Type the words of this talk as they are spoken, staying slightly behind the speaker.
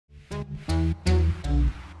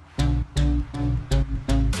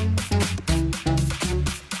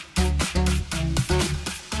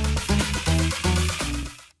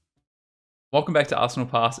Welcome back to Arsenal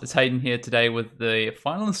Pass. It's Hayden here today with the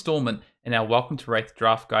final installment in our Welcome to Rathe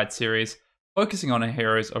Draft Guide series, focusing on our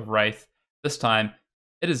heroes of Rathe. This time,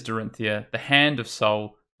 it is Dorinthea, the Hand of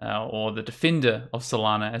Soul, or the Defender of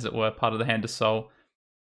Solana, as it were, part of the Hand of Soul.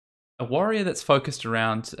 A warrior that's focused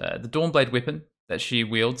around the Dawnblade weapon that she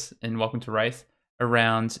wields in Welcome to Rathe,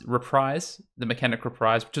 around Reprise, the mechanic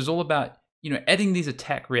Reprise, which is all about, adding these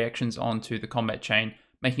attack reactions onto the combat chain,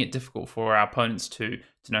 making it difficult for our opponents to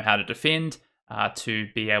know how to defend, to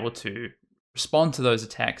be able to respond to those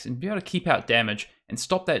attacks and be able to keep out damage and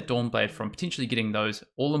stop that Dawnblade from potentially getting those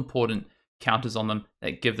all-important counters on them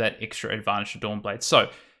that give that extra advantage to Dawnblade. So,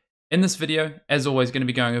 in this video, as always, going to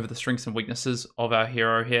be going over the strengths and weaknesses of our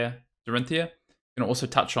hero here, Dorinthea. Going to also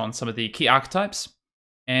touch on some of the key archetypes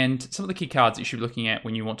and some of the key cards that you should be looking at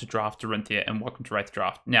when you want to draft Dorinthea in Welcome to Rathe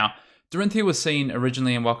Draft. Now, Dorinthea was seen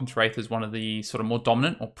originally in Welcome to Rathe as one of the sort of more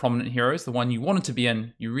dominant or prominent heroes, the one you wanted to be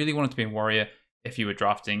in. You really wanted to be in Warrior if you were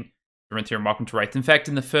drafting Dorinthea in Welcome to Rathe. In fact,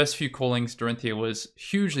 in the first few callings, Dorinthea was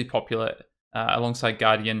hugely popular alongside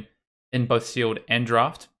Guardian in both Sealed and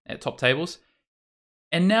Draft at top tables.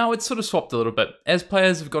 And now it's sort of swapped a little bit. As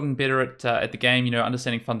players have gotten better at the game,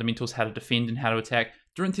 understanding fundamentals, how to defend and how to attack,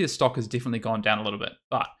 Dorinthea's stock has definitely gone down a little bit.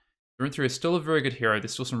 But Dorinthea is still a very good hero.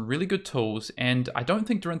 There's still some really good tools, and I don't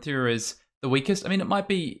think Dorinthea is the weakest. I mean, it might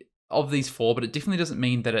be of these four, but it definitely doesn't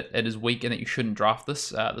mean that it is weak and that you shouldn't draft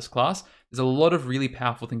this class. There's a lot of really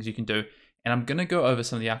powerful things you can do, and I'm going to go over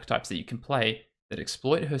some of the archetypes that you can play that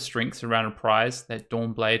exploit her strengths around Reprise, that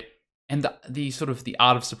Dawnblade, and the sort of the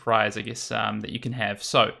art of surprise, I guess, that you can have.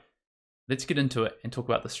 So let's get into it and talk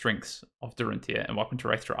about the strengths of Dorinthea and Welcome to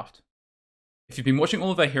Rathe Draft. If you've been watching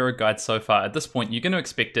all of our hero guides so far, at this point, you're going to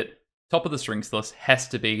expect it. Top of the strengths list has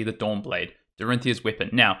to be the Dawnblade, Dorinthea's weapon.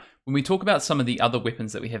 Now, when we talk about some of the other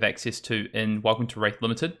weapons that we have access to in Welcome to Rathe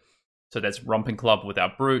Limited, so that's Romping Club with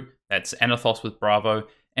our Brute, that's Anathos with Bravo,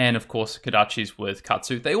 and of course Kodachis with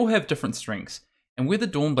Katsu, they all have different strengths. And where the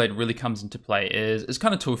Dawnblade really comes into play is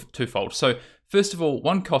kind of twofold. So first of all,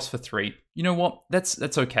 one cost for 3. You know what? That's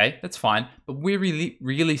okay. That's fine. But we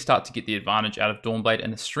really start to get the advantage out of Dawnblade,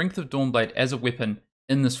 and the strength of Dawnblade as a weapon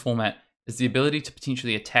in this format is the ability to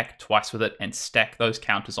potentially attack twice with it and stack those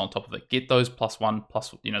counters on top of it. Get those those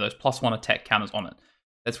 +1 attack counters on it.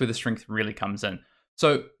 That's where the strength really comes in.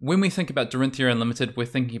 So when we think about Dorinthea Unlimited, we're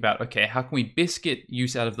thinking about, okay, how can we best get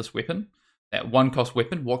use out of this weapon? That one cost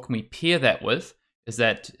weapon, what can we pair that with? Is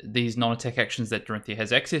that these non-attack actions that Dorinthea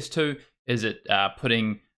has access to? Is it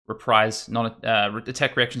putting Reprise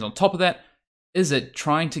attack reactions on top of that? Is it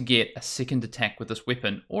trying to get a second attack with this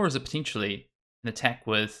weapon? Or is it potentially an attack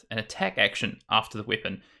with an attack action after the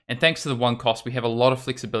weapon? And thanks to the one cost, we have a lot of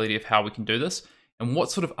flexibility of how we can do this and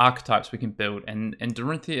what sort of archetypes we can build. And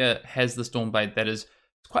Dorinthea has this Dawnblade that is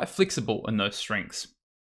quite flexible in those strengths.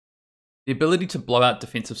 The ability to blow out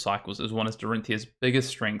defensive cycles is one of Dorinthea's biggest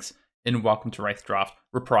strengths in Welcome to Rathe Draft.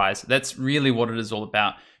 Reprise, that's really what it is all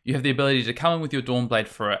about. You have the ability to come in with your Dawnblade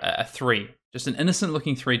for a 3, just an innocent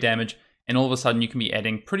looking 3 damage, and all of a sudden you can be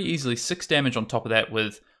adding pretty easily 6 damage on top of that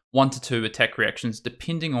with 1 to 2 attack reactions,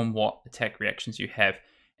 depending on what attack reactions you have.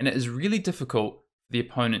 And it is really difficult for the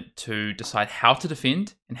opponent to decide how to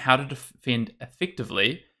defend and how to defend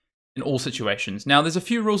effectively in all situations. Now, there's a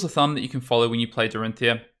few rules of thumb that you can follow when you play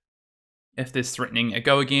Dorinthea. If there's threatening a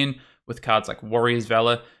go again with cards like Warrior's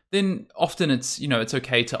Valor, then often it's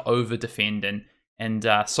okay to over defend and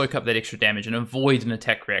soak up that extra damage and avoid an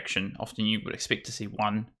attack reaction. Often you would expect to see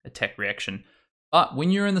 1 attack reaction. But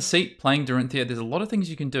when you're in the seat playing Dorinthea, there's a lot of things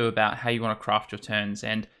you can do about how you want to craft your turns,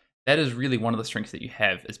 and that is really one of the strengths that you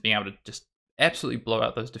have, is being able to just absolutely blow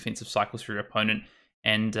out those defensive cycles for your opponent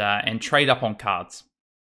and trade up on cards.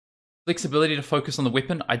 Flexibility to focus on the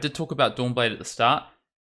weapon. I did talk about Dawnblade at the start,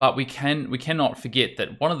 but we cannot forget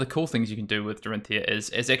that one of the cool things you can do with Dorinthea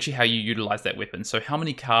is actually how you utilize that weapon. So how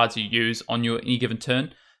many cards you use on your any given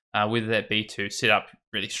turn, whether that be to set up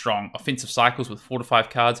really strong offensive cycles with 4 to 5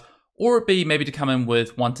 cards, or it be maybe to come in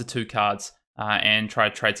with 1 to 2 cards and try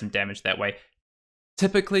to trade some damage that way.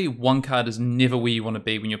 Typically, 1 card is never where you want to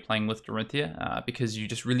be when you're playing with Dorinthea, because you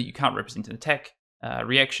can't represent an attack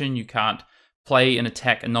reaction, you can't play an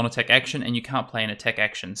attack, a non-attack action, and you can't play an attack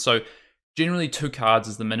action. So generally 2 cards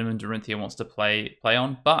is the minimum Dorinthea wants to play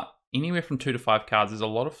on, but anywhere from 2 to 5 cards, there's a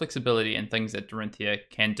lot of flexibility and things that Dorinthea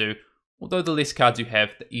can do. Although the less cards you have,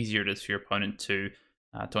 the easier it is for your opponent to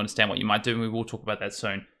understand what you might do, and we will talk about that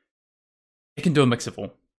soon. It can do a mix of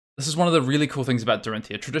all. This is one of the really cool things about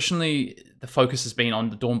Dorinthea. Traditionally, the focus has been on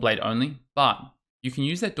the Dawnblade only, but you can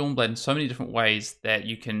use that Dawnblade in so many different ways that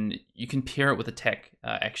you can pair it with attack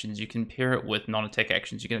actions, you can pair it with non-attack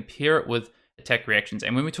actions, you can pair it with attack reactions.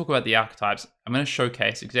 And when we talk about the archetypes, I'm going to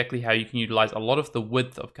showcase exactly how you can utilize a lot of the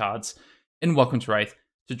width of cards in Welcome to Rathe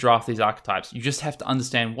to draft these archetypes. You just have to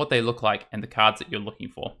understand what they look like and the cards that you're looking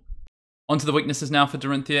for. Onto the weaknesses now for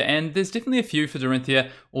Dorinthea, and there's definitely a few for Dorinthea,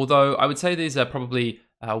 although I would say these are probably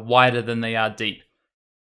wider than they are deep.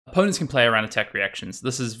 Opponents can play around attack reactions.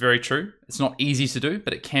 This is very true. It's not easy to do,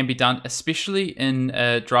 but it can be done, especially in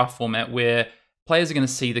a draft format where players are going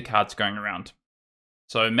to see the cards going around.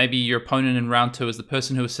 So maybe your opponent in round 2 is the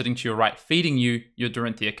person who is sitting to your right, feeding you your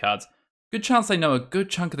Dorinthea cards. Good chance they know a good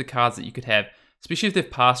chunk of the cards that you could have, especially if they've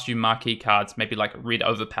passed you marquee cards, maybe like Red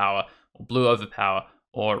Overpower, or Blue Overpower,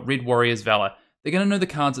 or Red Warrior's Valor. They're going to know the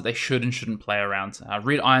cards that they should and shouldn't play around.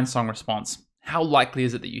 Red Iron Song Response. How likely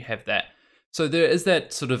is it that you have that? So there is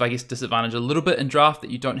that sort of, I guess, disadvantage a little bit in draft that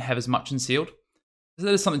you don't have as much in sealed. So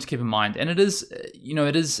that is something to keep in mind. And it is,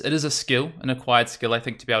 it is a skill, an acquired skill, I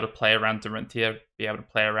think, to be able to play around Dorinthea, be able to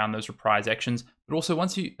play around those reprise actions, but also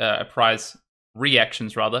once you, reprise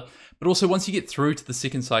reactions rather, but also once you get through to the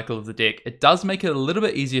second cycle of the deck, it does make it a little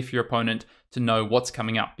bit easier for your opponent to know what's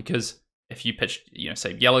coming up, because if you pitch,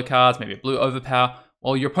 say yellow cards, maybe a blue overpower,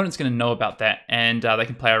 well, your opponent's going to know about that, and they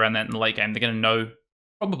can play around that in the late game. They're going to know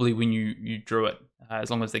probably when you drew it, as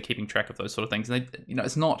long as they're keeping track of those sort of things. And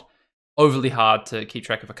it's not overly hard to keep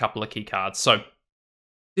track of a couple of key cards. So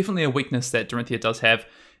definitely a weakness that Dorinthea does have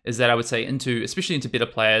is that I would say especially into better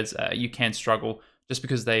players, you can struggle just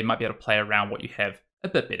because they might be able to play around what you have a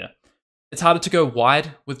bit better. It's harder to go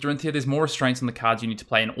wide with Dorinthea. There's more restraints on the cards you need to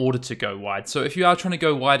play in order to go wide. So if you are trying to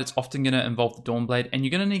go wide, it's often going to involve the Dawnblade, and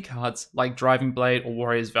you're going to need cards like Driving Blade or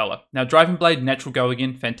Warrior's Valor. Now, Driving Blade, natural go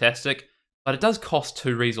again, fantastic, but it does cost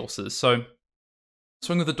 2 resources. So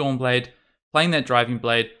swing with the Dawnblade, playing that Driving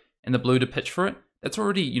Blade, and the blue to pitch for it, that's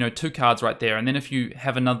already, 2 cards right there. And then if you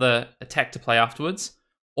have another attack to play afterwards,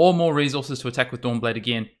 or more resources to attack with Dawnblade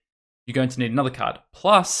again, you're going to need another card.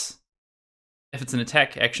 Plus, if it's an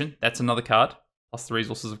attack action, that's another card, plus the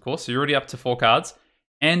resources, of course. So you're already up to 4 cards.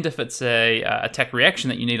 And if it's a attack reaction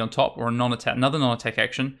that you need on top, or another non-attack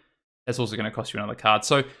action, that's also going to cost you another card.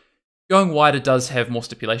 So going wider does have more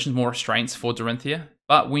stipulations, more restraints for Dorinthea.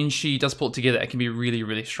 But when she does pull it together, it can be really,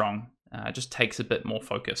 really strong. It just takes a bit more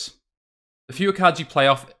focus. The fewer cards you play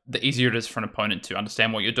off, the easier it is for an opponent to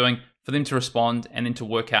understand what you're doing, for them to respond, and then to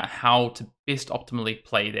work out how to best optimally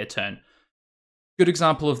play their turn. Good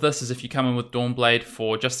example of this is if you come in with Dawnblade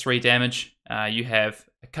for just 3 damage, you have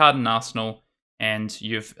a card in Arsenal, and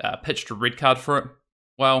you've pitched a red card for it.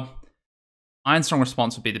 Well, Iron Strong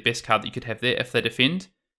Response would be the best card that you could have there if they defend.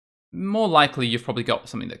 More likely, you've probably got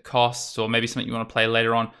something that costs, or maybe something you want to play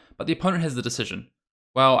later on, but the opponent has the decision.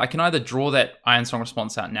 Well, I can either draw that Iron Strong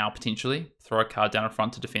Response out now, potentially, throw a card down in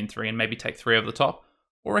front to defend 3 and maybe take 3 over the top,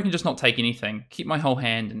 or I can just not take anything, keep my whole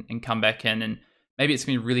hand and come back in, and maybe it's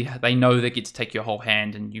going to be really, they know they get to take your whole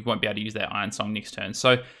hand and you won't be able to use that Iron Song next turn.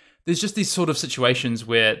 So there's just these sort of situations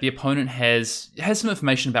where the opponent has some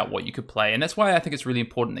information about what you could play, and that's why I think it's really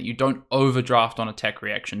important that you don't overdraft on attack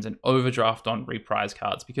reactions and overdraft on reprise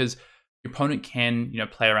cards, because your opponent can,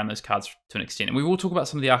 play around those cards to an extent. And we will talk about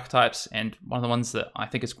some of the archetypes, and one of the ones that I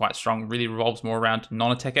think is quite strong really revolves more around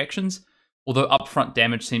non-attack actions. Although upfront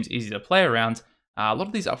damage seems easy to play around, a lot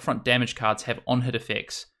of these upfront damage cards have on-hit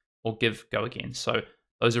effects or give go again. So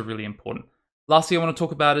those are really important. Lastly, I want to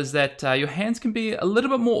talk about is that your hands can be a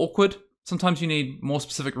little bit more awkward. Sometimes you need more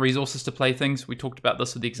specific resources to play things. We talked about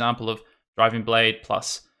this with the example of Driving Blade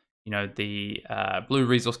plus the blue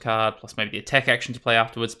resource card, plus maybe the attack action to play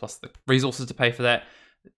afterwards, plus the resources to pay for that.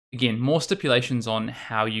 Again, more stipulations on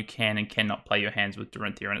how you can and cannot play your hands with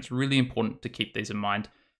Dorinthea, and it's really important to keep these in mind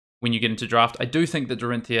when you get into draft. I do think that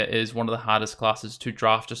Dorinthea is one of the hardest classes to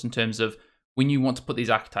draft, just in terms of when you want to put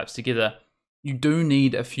these archetypes together. You do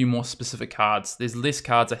need a few more specific cards. There's less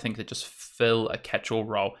cards, I think, that just fill a catch-all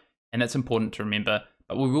role, and that's important to remember.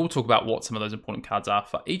 But we will talk about what some of those important cards are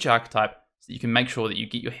for each archetype, so that you can make sure that you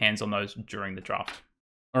get your hands on those during the draft.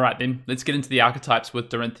 All right, then, let's get into the archetypes with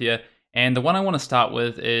Dorinthea. And the one I want to start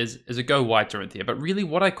with is a go wide Dorinthea. But really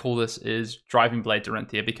what I call this is Driving Blade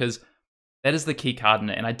Dorinthea, because that is the key card in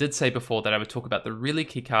it. And I did say before that I would talk about the really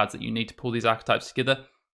key cards that you need to pull these archetypes together.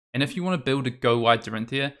 And if you want to build a go wide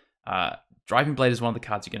Dorinthea, Driving Blade is one of the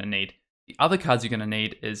cards you're going to need. The other cards you're going to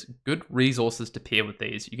need is good resources to pair with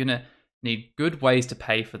these. You're going to need good ways to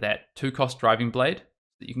pay for that 2-cost Driving Blade, so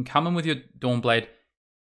that you can come in with your Dawnblade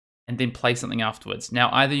and then play something afterwards. Now,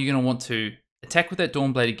 either you're going to want to attack with that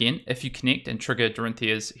Dawnblade again if you connect and trigger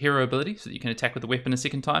Dorinthea's hero ability so that you can attack with the weapon a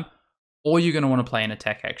second time, or you're going to want to play an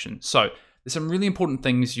attack action. So there's some really important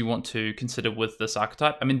things you want to consider with this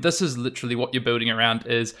archetype. I mean, this is literally what you're building around,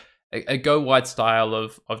 is a go wide style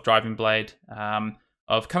of Driving Blade,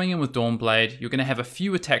 of coming in with Dawnblade. You're going to have a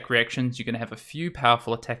few attack reactions, you're going to have a few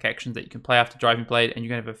powerful attack actions that you can play after Driving Blade, and you're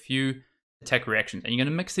going to have a few attack reactions. And you're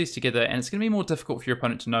going to mix these together, and it's going to be more difficult for your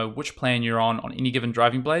opponent to know which plan you're on any given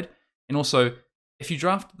Driving Blade. And also, if you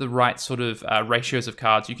draft the right sort of ratios of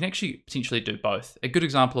cards, you can actually potentially do both. A good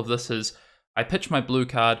example of this is I pitch my blue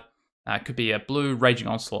card, could be a blue Raging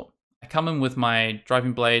Onslaught. I come in with my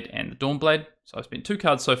Driving Blade and the Dawnblade, so I've spent 2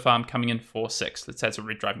 cards so far, I'm coming in for 6. Let's say it's a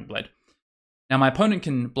red Driving Blade. Now my opponent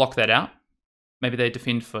can block that out. Maybe they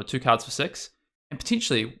defend for 2 cards for 6. And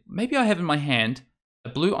potentially, maybe I have in my hand a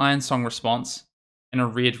blue Iron Song response and a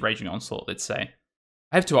red Raging Onslaught, let's say.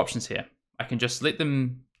 I have 2 options here. I can just let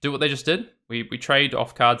them do what they just did. We trade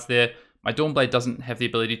off cards there. My Dawnblade doesn't have the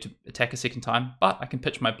ability to attack a second time, but I can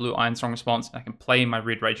pitch my blue Iron Song response and I can play my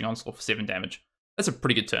red Raging Onslaught for 7 damage. That's a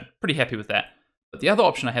pretty good turn. Pretty happy with that. But the other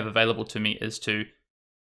option I have available to me is to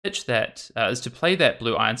pitch that, is to play that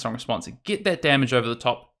blue Iron Song response and get that damage over the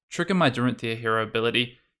top, trigger my Dorinthea hero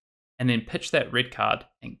ability, and then pitch that red card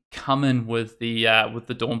and come in with the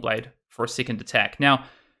Dawnblade for a second attack. Now,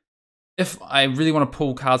 if I really want to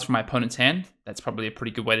pull cards from my opponent's hand, that's probably a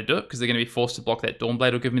pretty good way to do it because they're going to be forced to block that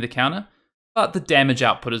Dawnblade or give me the counter. But the damage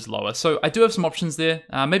output is lower. So I do have some options there.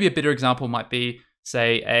 Maybe a better example might be,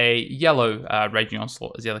 say, a yellow Raging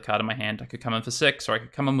Onslaught is the other card in my hand. I could come in for 6, or I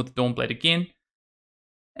could come in with the Dawnblade again.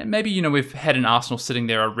 And maybe, we've had an arsenal sitting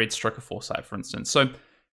there, a red Stroke of Foresight, for instance. So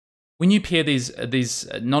when you pair these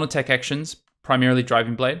non-attack actions, primarily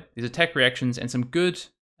Driving Blade, these attack reactions, and some good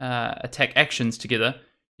attack actions together,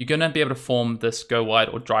 you're going to be able to form this Go Wide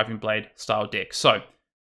or Driving Blade style deck. So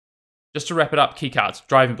just to wrap it up, key cards,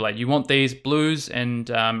 Driving Blade. You want these, blues and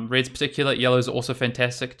reds particular. Yellows are also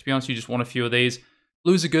fantastic. To be honest, you just want a few of these.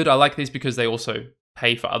 Blues are good. I like these because they also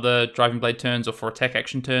pay for other Driving Blade turns or for attack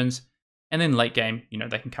action turns. And then late game,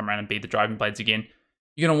 they can come around and be the Driving Blades again.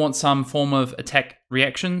 You're going to want some form of attack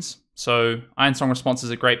reactions. So Iron Song responses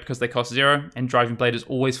are great because they cost 0, and Driving Blade is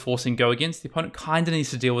always forcing go against. The opponent kind of needs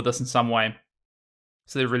to deal with this in some way.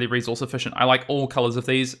 So they're really resource efficient. I like all colors of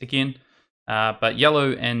these again, but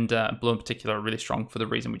yellow and blue in particular are really strong for the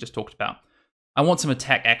reason we just talked about. I want some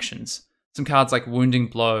attack actions. Some cards like Wounding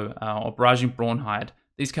Blow or Barraging Brawnhide.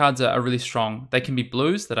 These cards are really strong. They can be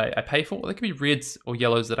blues that I pay for, or they can be reds or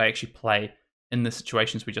yellows that I actually play in the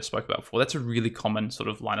situations we just spoke about before. That's a really common sort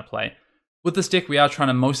of line of play. With this deck, we are trying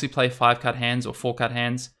to mostly play 5-card hands or 4-card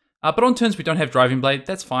hands. But on turns we don't have Driving Blade,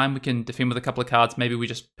 that's fine. We can defend with a couple of cards. Maybe we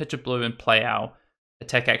just pitch a blue and play our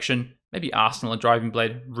attack action. Maybe Arsenal and Driving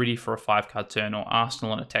Blade ready for a 5-card turn, or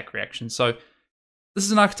Arsenal and attack reaction. So this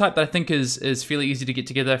is an archetype that I think is fairly easy to get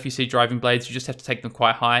together. If you see Driving Blades, you just have to take them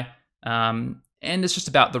quite high. And it's just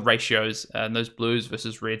about the ratios and those blues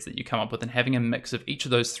versus reds that you come up with, and having a mix of each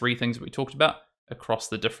of those 3 things that we talked about across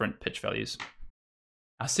the different pitch values.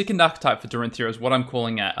 Our second archetype for Dorinthea is what I'm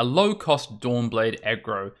calling a low-cost Dawnblade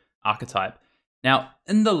aggro archetype. Now,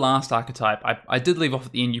 in the last archetype, I did leave off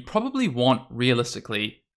at the end, you probably want,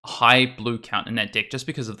 realistically, a high blue count in that deck just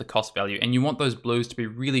because of the cost value, and you want those blues to be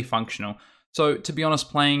really functional. So, to be honest,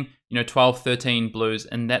 playing 12, 13 blues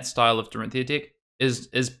in that style of Dorinthea deck is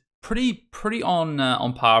pretty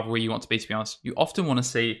on par with where you want to be honest. You often want to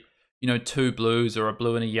see 2 blues or a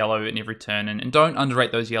blue and a yellow in every turn, and don't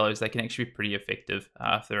underrate those yellows. They can actually be pretty effective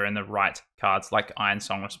if they're in the right cards, like Iron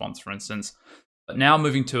Song response, for instance. But now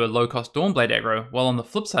moving to a low-cost Dawnblade aggro, well, on the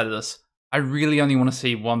flip side of this, I really only want to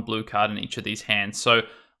see 1 blue card in each of these hands. So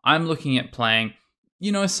I'm looking at playing,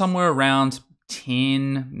 somewhere around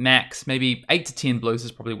 10 max, maybe 8 to 10 blues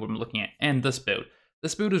is probably what I'm looking at. And this build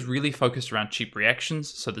is really focused around cheap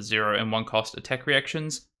reactions, so the 0 and 1 cost attack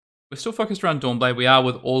reactions. We're still focused around Dawnblade. We are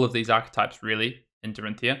with all of these archetypes, really, in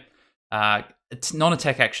Dorinthea. It's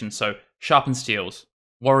non-attack actions, so Sharpened Steels,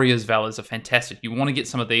 Warrior's Valors are fantastic. You want to get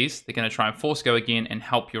some of these. They're going to try and force go again and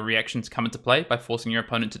help your reactions come into play by forcing your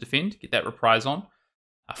opponent to defend, get that reprise on.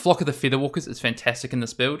 Flock of the Featherwalkers is fantastic in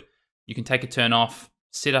this build. You can take a turn off,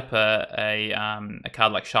 set up a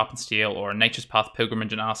card like Sharpened Steel or a Nature's Path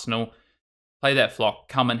Pilgrimage and Arsenal, play that flock,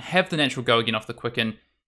 come and have the natural go again off the quicken,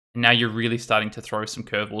 and now you're really starting to throw some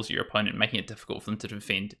curveballs at your opponent, making it difficult for them to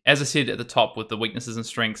defend. As I said at the top with the weaknesses and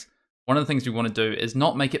strengths, one of the things we want to do is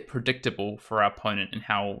not make it predictable for our opponent and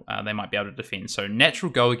how they might be able to defend. So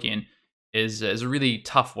natural go again is a really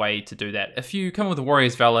tough way to do that. If you come with a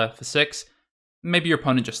Warrior's Valor for 6, maybe your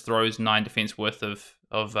opponent just throws 9 defense worth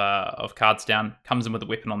of cards down, comes in with a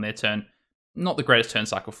weapon on their turn. Not the greatest turn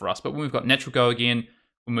cycle for us, but when we've got natural go again,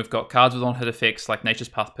 when we've got cards with on-hit effects like Nature's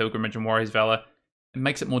Path Pilgrimage and Warrior's Valor, it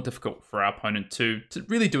makes it more difficult for our opponent to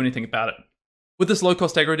really do anything about it. With this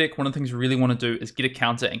low-cost aggro deck, one of the things we really want to do is get a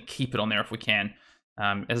counter and keep it on there if we can.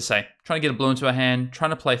 As I say, trying to get a blue into our hand, trying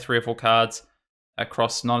to play 3 or 4 cards.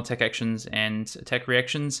 across non-attack actions and attack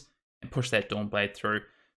reactions and push that Dawnblade through.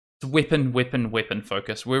 It's weapon, weapon, weapon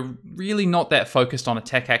focus. We're really not that focused on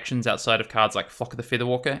attack actions outside of cards like Flock of the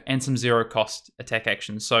Featherwalker and some zero cost attack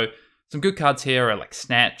actions. So some good cards here are like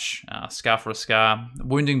Snatch, Scar for a Scar.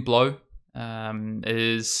 Wounding Blow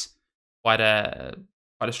is quite a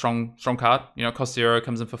strong card. You know, it costs 0,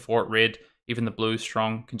 comes in for 4 at red. Even the blue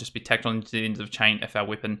strong, can just be tacked onto the end of the chain if our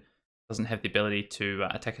weapon doesn't have the ability to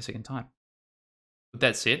attack a second time. With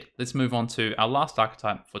that said, let's move on to our last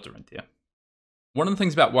archetype for Dorinthea. One of the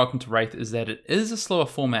things about Welcome to Rathe is that it is a slower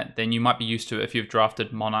format than you might be used to if you've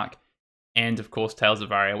drafted Monarch and, of course, Tales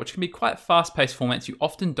of Aria, which can be quite fast-paced formats. You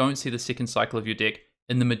often don't see the second cycle of your deck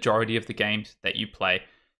in the majority of the games that you play.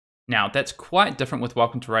 Now, that's quite different with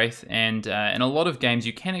Welcome to Rathe, and in a lot of games,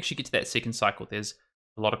 you can actually get to that second cycle. There's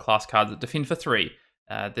a lot of class cards that defend for 3.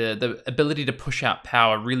 The ability to push out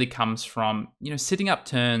power really comes from, you know, setting up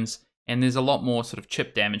turns, and there's a lot more sort of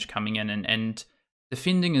chip damage coming in, and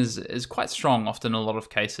defending is quite strong often in a lot of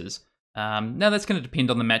cases. Now that's going to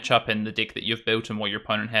depend on the matchup and the deck that you've built and what your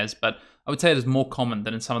opponent has, but I would say it is more common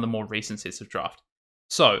than in some of the more recent sets of draft.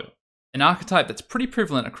 So, an archetype that's pretty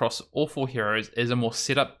prevalent across all 4 heroes is a more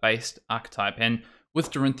setup-based archetype, and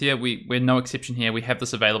with Dorinthea, we're no exception here. We have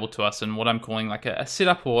this available to us in what I'm calling like a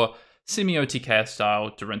setup or semi-OTK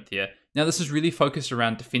style Dorinthea. Now this is really focused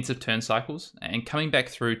around defensive turn cycles and coming back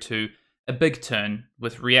through to a big turn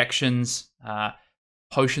with reactions.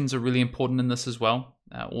 Potions are really important in this as well.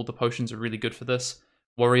 All the potions are really good for this.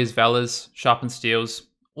 Warriors, Valors, Sharpened Steels,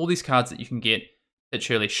 all these cards that you can get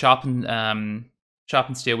literally. Sharpened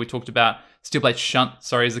Steel we talked about. Steelblade Shunt,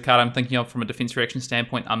 sorry, is the card I'm thinking of from a defense reaction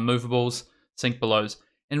standpoint. Unmovables, Sink Belows.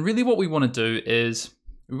 And really what we want to do is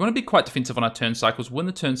we want to be quite defensive on our turn cycles, win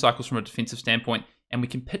the turn cycles from a defensive standpoint, and we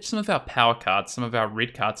can pitch some of our power cards, some of our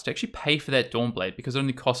red cards to actually pay for that Dawnblade because it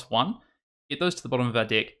only costs 1. Get those to the bottom of our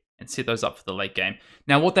deck and set those up for the late game.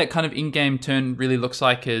 Now, what that kind of in-game turn really looks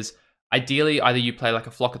like is ideally either you play like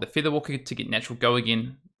a Flock of the Featherwalker to get natural go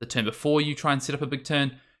again the turn before you try and set up a big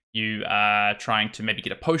turn. You are trying to maybe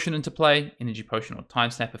get a potion into play. Energy Potion or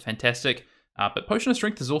Time Snap are fantastic. But Potion of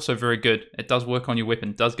Strength is also very good. It does work on your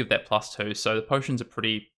weapon, does give that +2. So the potions are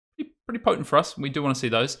pretty potent for us. We do want to see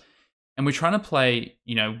those. And we're trying to play,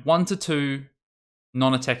 you know, 1 to 2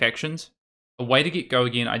 non-attack actions. A way to get go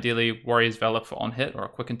again, ideally Warrior's Valor for on hit or a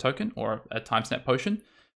Quicken Token or a Time Snap Potion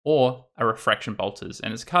or a Refraction Bolters.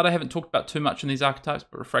 And it's a card I haven't talked about too much in these archetypes,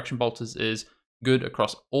 but Refraction Bolters is good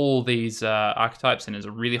across all these archetypes and is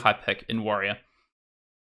a really high pick in Warrior.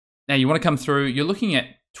 Now you want to come through, you're looking at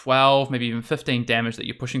 12, maybe even 15 damage that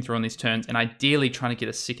you're pushing through on these turns and ideally trying to get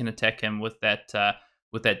a second attack in with that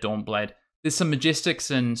Dawnblade. There's some Majestics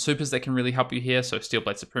and Supers that can really help you here, so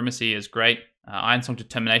Steelblade Supremacy is great. Ironsong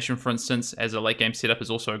Determination, for instance, as a late game setup is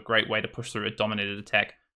also a great way to push through a dominated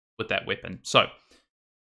attack with that weapon. So,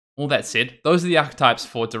 all that said, those are the archetypes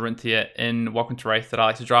for Dorinthea in Welcome to Rathe that I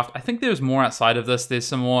like to draft. I think there's more outside of this. There's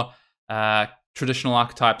some more traditional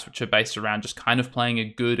archetypes which are based around just kind of playing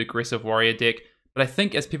a good aggressive warrior deck. But I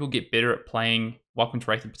think as people get better at playing Welcome to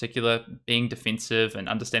Rathe in particular, being defensive and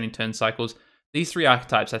understanding turn cycles, these 3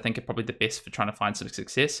 archetypes I think are probably the best for trying to find some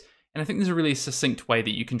success. And I think there's a really succinct way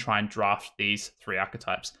that you can try and draft these 3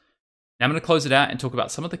 archetypes. Now I'm going to close it out and talk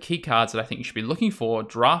about some of the key cards that I think you should be looking for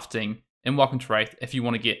drafting in Welcome to Rathe if you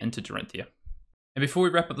want to get into Dorinthea. And before we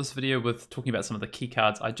wrap up this video with talking about some of the key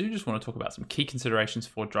cards, I do just want to talk about some key considerations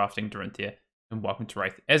for drafting Dorinthea in Welcome to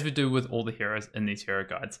Rathe, as we do with all the heroes in these hero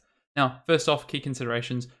guides. Now, first off, key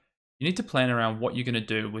considerations. You need to plan around what you're going to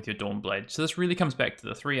do with your Dawnblade. So this really comes back to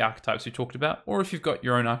the 3 archetypes we talked about, or if you've got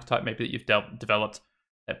your own archetype maybe that you've developed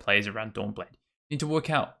that plays around Dawnblade. You need to work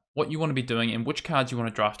out what you want to be doing and which cards you want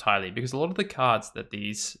to draft highly, because a lot of the cards that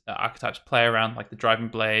these archetypes play around, like the Driving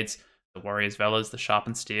Blades, the Warrior's Valors, the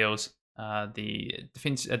Sharpened Steels, the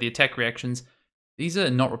attack reactions, these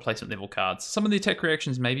are not replacement level cards. Some of the attack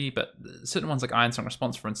reactions maybe, but certain ones like Ironsong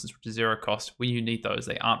Response, for instance, which is 0 cost, when you need those,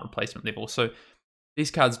 they aren't replacement level. So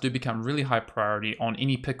these cards do become really high priority on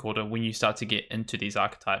any pick order when you start to get into these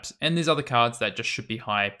archetypes. And there's other cards that just should be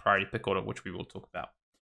high priority pick order, which we will talk about.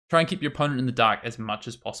 Try and keep your opponent in the dark as much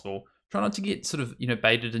as possible. Try not to get sort of,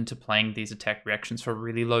 baited into playing these attack reactions for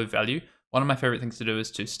really low value. One of my favorite things to do is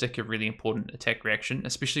to stick a really important attack reaction,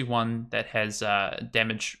 especially one that has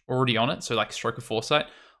damage already on it. So like Stroke of Foresight.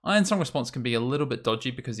 Ironsong Response can be a little bit dodgy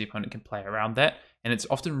because the opponent can play around that. And it's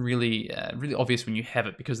often really obvious when you have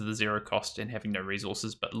it because of the 0 cost and having no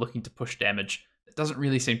resources, but looking to push damage that doesn't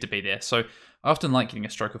really seem to be there. So I often like getting a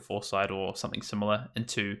Stroke of Foresight or something similar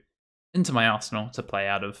into my arsenal to play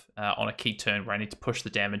out of on a key turn where I need to push the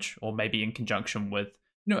damage, or maybe in conjunction with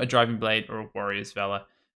a Driving Blade or a Warrior's Valor.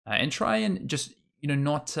 And try and just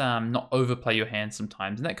not overplay your hand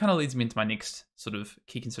sometimes. And that kind of leads me into my next sort of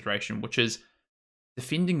key consideration, which is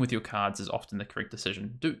defending with your cards is often the correct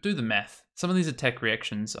decision. Do the math. Some of these attack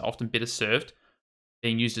reactions are often better served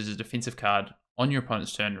being used as a defensive card on your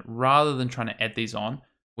opponent's turn rather than trying to add these on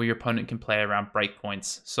where your opponent can play around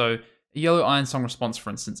breakpoints. So a yellow Iron Song response, for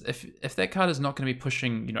instance, if that card is not going to be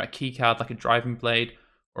pushing, a key card like a Driving Blade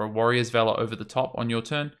or a Warrior's Valor over the top on your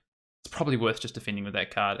turn, it's probably worth just defending with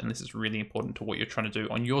that card. And this is really important to what you're trying to do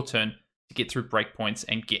on your turn to get through breakpoints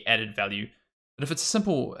and get added value. But if it's a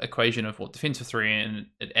simple equation of what defense for 3 and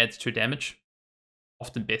it adds 2 damage,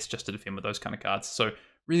 often best just to defend with those kind of cards. So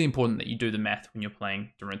really important that you do the math when you're playing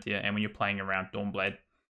Dorinthea and when you're playing around Dawnblade.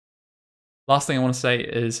 Last thing I want to say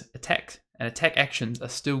is attack. And attack actions are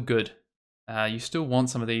still good. You still want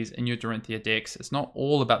some of these in your Dorinthea decks. It's not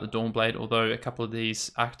all about the Dawnblade, although a couple of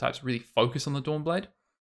these archetypes really focus on the Dawnblade.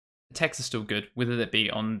 Attacks are still good, whether that be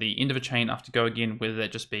on the end of a chain after go again, whether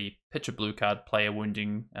that just be pitch a blue card, play a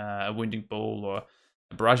wounding bull, or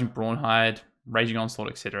a barraging Brawnhide, raging onslaught,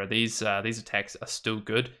 etc. These attacks are still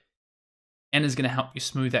good, and is going to help you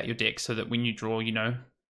smooth out your deck so that when you draw,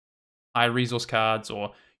 high resource cards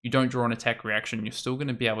or you don't draw an attack reaction, you're still going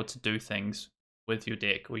to be able to do things with your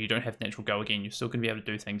deck, or you don't have natural go again, you're still going to be able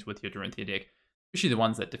to do things with your Dorinthea deck, especially the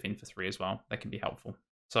ones that defend for 3 as well. That can be helpful.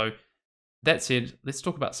 So that said, let's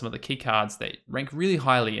talk about some of the key cards that rank really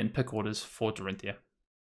highly in pick orders for Dorinthea.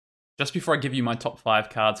 Just before I give you my top 5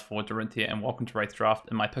 cards for Dorinthea and Welcome to Rathe Draft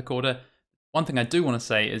in my pick order, one thing I do want to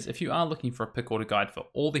say is if you are looking for a pick order guide for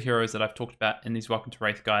all the heroes that I've talked about in these Welcome to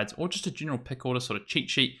Rathe guides, or just a general pick order sort of cheat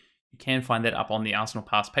sheet, you can find that up on the Arsenal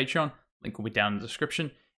Pass Patreon. Link will be down in the description.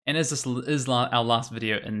 And as this is our last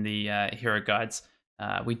video in the hero guides,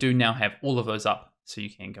 we do now have all of those up, so you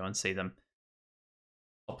can go and see them.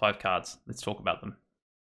 Top 5 cards. Let's talk about them.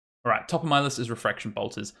 All right, top of my list is Refraction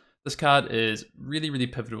Bolters. This card is really, really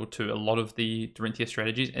pivotal to a lot of the Dorinthea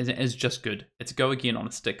strategies, and it is just good. It's go again on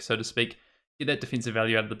a stick, so to speak. Get that defensive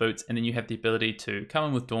value out of the boots, and then you have the ability to come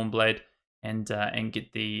in with Dawnblade and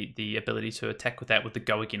get the ability to attack with that with the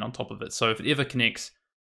go again on top of it. So if it ever connects,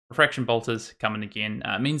 Refraction Bolters coming again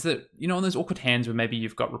means that, on those awkward hands where maybe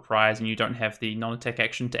you've got Reprise and you don't have the non-attack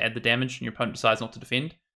action to add the damage and your opponent decides not to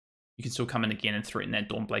defend, you can still come in again and threaten that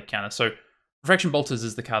Dawnblade counter. So Refraction Bolters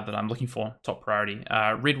is the card that I'm looking for, top priority.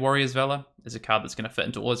 Red Warrior's Valor is a card that's going to fit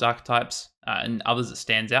into all those archetypes. In others it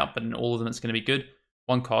stands out, but in all of them it's going to be good.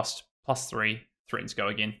 1 cost, +3, threatens go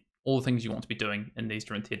again. All the things you want to be doing in these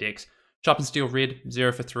Dorinthea decks. Sharpened Steel Red,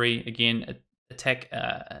 0 for 3. Again,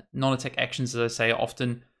 non-attack actions, as I say, are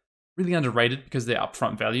often really underrated because they're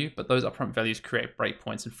upfront value, but those upfront values create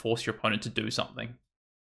breakpoints and force your opponent to do something.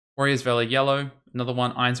 Warrior's Valor yellow, another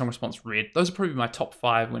one, Iron Song Response red. Those are probably my top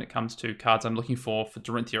 5 when it comes to cards I'm looking for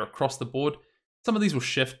Dorinthea across the board. Some of these will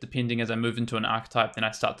shift depending as I move into an archetype, then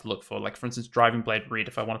I start to look for, like for instance, Driving Blade red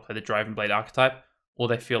if I want to play the Driving Blade archetype, or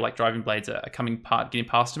they feel like Driving Blades are getting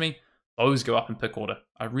past me, those go up in pick order.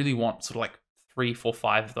 I really want sort of like 3, 4,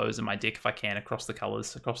 5 of those in my deck if I can across the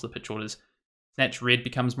colors, across the pitch orders. Snatch red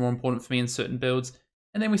becomes more important for me in certain builds.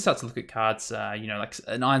 And then we start to look at cards, like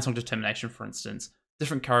an Iron Song Determination, for instance.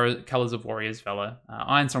 Different colors of Warrior's Valor,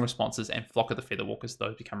 Iron Song Responses, and Flock of the Featherwalkers.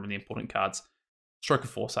 Those become really important cards. Stroke of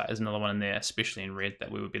Foresight is another one in there, especially in red,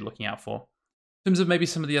 that we would be looking out for. In terms of maybe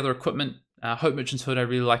some of the other equipment, Hope Merchant's Hood I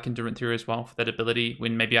really like in Dorinthea as well for that ability.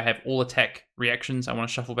 When maybe I have all attack reactions I want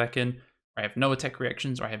to shuffle back in, or I have no attack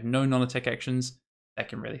reactions, or I have no non-attack actions, that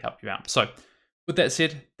can really help you out. So with that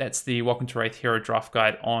said, that's the Welcome to Rathe Hero Draft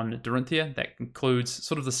Guide on Dorinthea. That concludes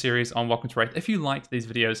sort of the series on Welcome to Rathe. If you liked these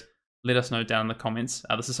videos, let us know down in the comments.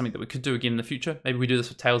 This is something that we could do again in the future. Maybe we do this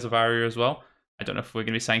with Tales of Aria as well. I don't know if we're going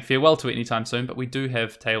to be saying farewell to it anytime soon, but we do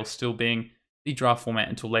have Tales still being the draft format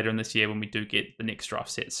until later in this year when we do get the next draft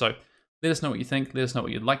set. So let us know what you think. Let us know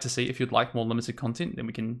what you'd like to see. If you'd like more limited content, then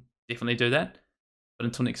we can definitely do that. But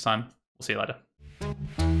until next time, we'll see you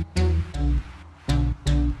later.